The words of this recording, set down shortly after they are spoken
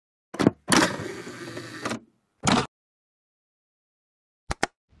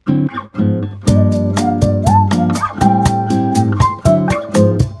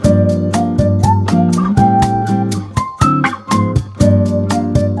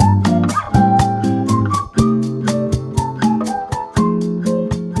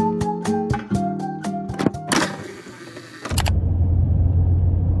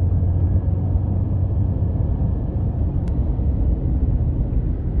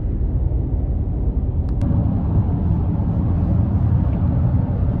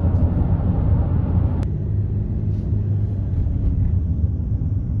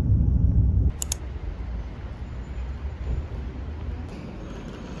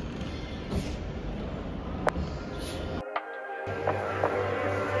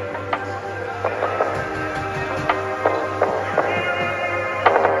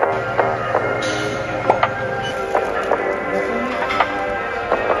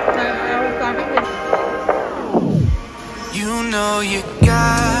You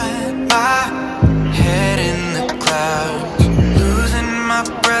got my head in the clouds, losing my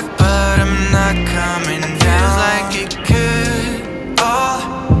breath, but I'm not coming down. Feels like it could all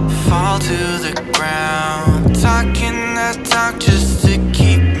fall to the ground. Talking that talk just to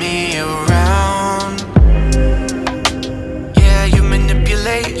keep me around. Yeah, you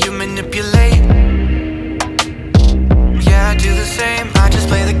manipulate. Yeah, I do the same, I just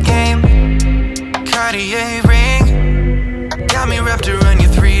play the game. Cartier ring got me wrapped around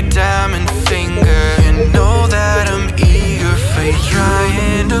your 3-diamond finger. You know that I'm eager for you.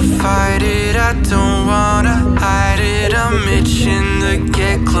 Trying to fight it, I don't wanna hide it. I'm itching to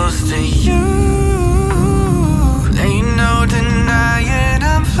get close to you. Ain't no denying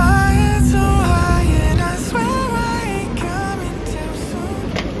I'm flying so high, and I swear I ain't coming too soon.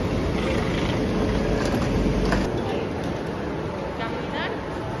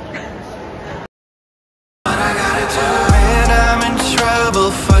 What I gotta do? Man, I'm in trouble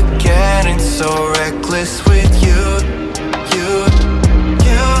for getting so reckless with you.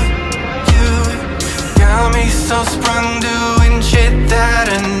 Got me so sprung doing shit that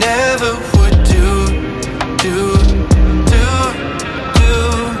I never would do.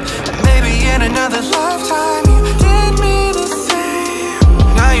 Maybe in another lifetime you did me the same.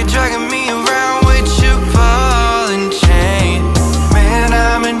 Now you're dragging me around with your ball and chain. Man,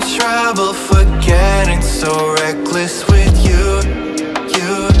 I'm in trouble for getting so reckless with you.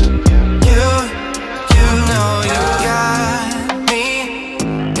 You know you got me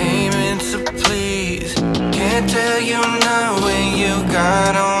aiming to please. Can't tell you no when you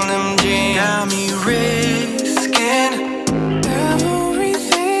got on them jeans. Got me risking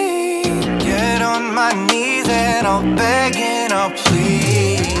everything. Get on my knees and I'll beg and I'll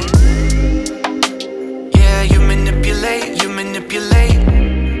plead. Yeah, you manipulate.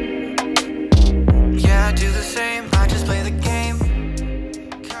 Yeah, I do the same, I just play the game.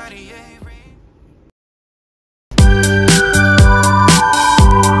 Cartier ring.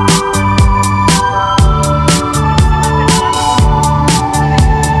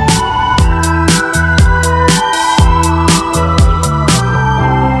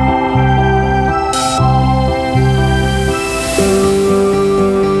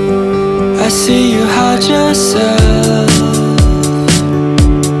 I see you hide yourself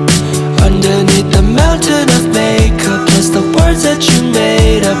underneath the mountain of makeup. Plus the words that you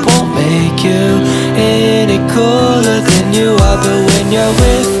made up won't make you any cooler than you are. But when you're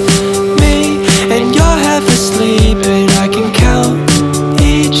with me and you're half asleep, and I can count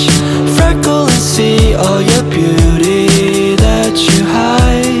each freckle and see all your beauty that you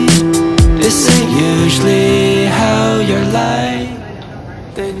hide. This ain't usually how you're like.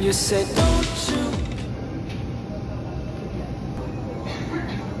 Then you said, don't you?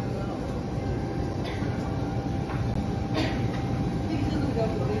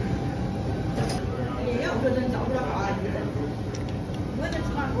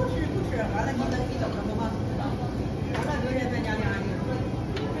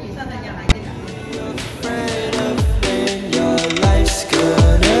 Afraid of when your life's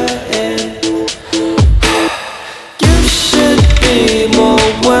gonna end. You should be more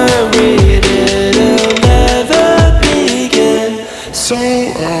worried it'll never begin. So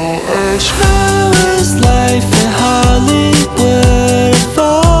how is life in Hollywood if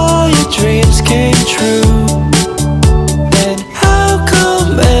all your dreams came true? And how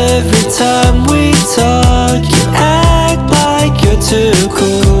come every time we talk you act like you're too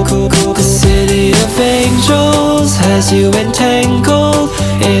cool? The city of angels has you entangled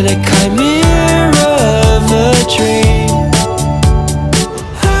in a chimera of a dream.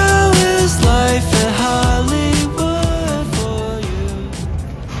 How is life in Hollywood for you?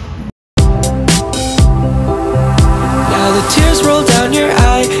 Now the tears roll down your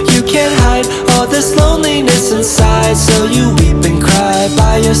eye. so you weep and cry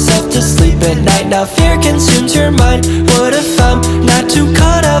by yourself to sleep at night. Now fear consumes your mind. What if I'm not too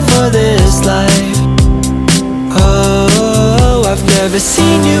caught up for this life? Oh, I've never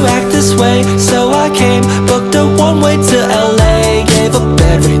seen you act this way, so I came, booked a one-way to LA, gave up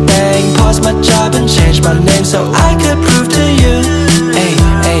everything, paused my job and changed my name so I could prove to you, hey,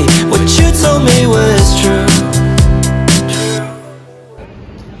 hey, what you told me was true.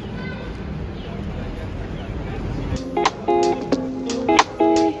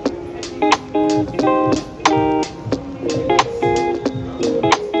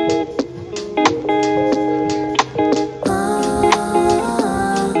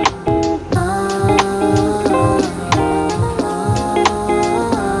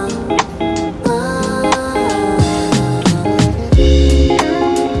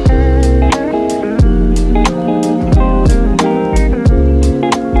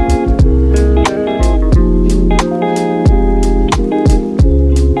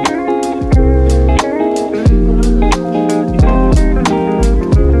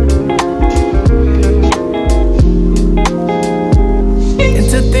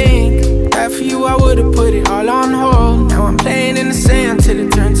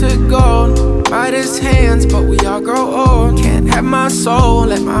 But we all grow old. Can't have my soul,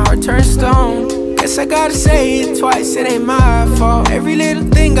 let my heart turn stone. Guess I gotta say it twice, it ain't my fault. Every little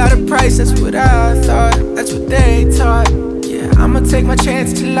thing got a price, that's what I thought. That's what they taught. Yeah, I'ma take my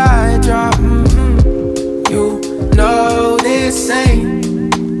chance till I drop. You know this ain't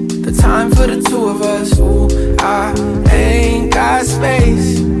the time for the two of us. Ooh, I ain't got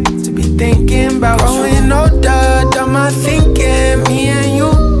space to be thinking about growing older, done my thinking, me and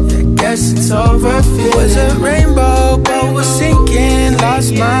you. Guess it's over. It was a rainbow, but was sinking.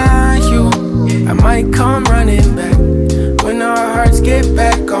 Lost my hue. I might come running back when our hearts get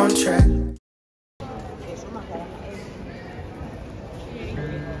back on track.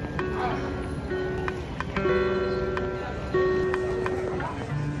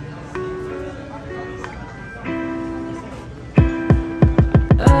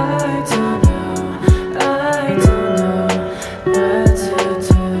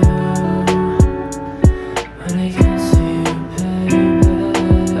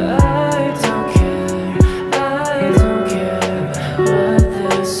 What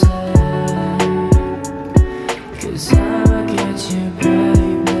they say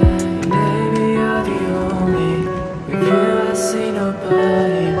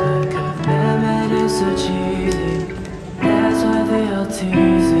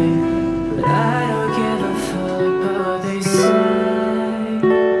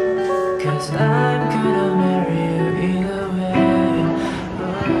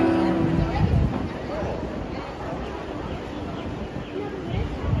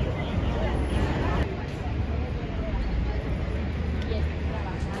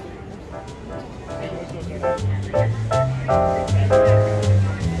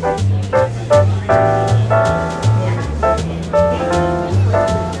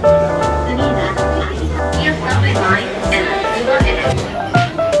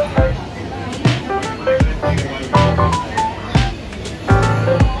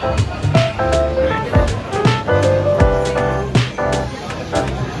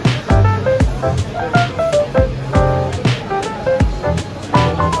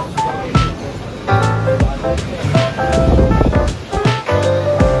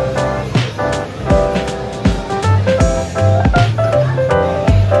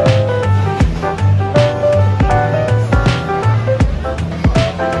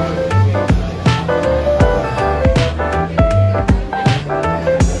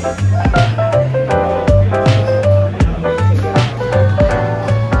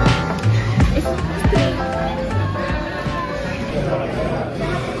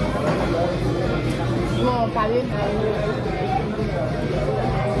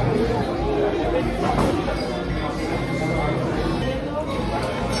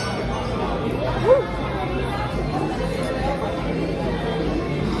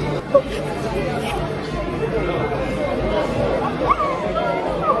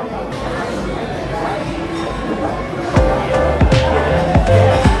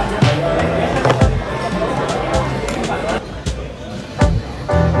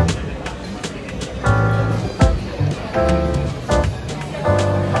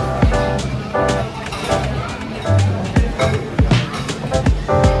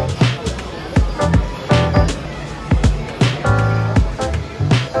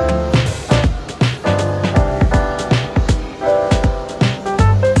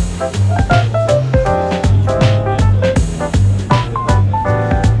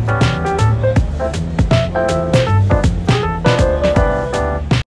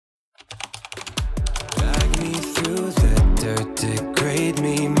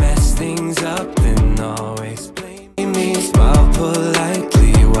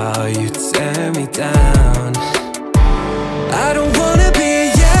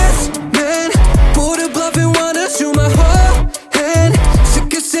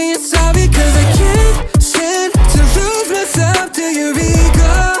Cause I can't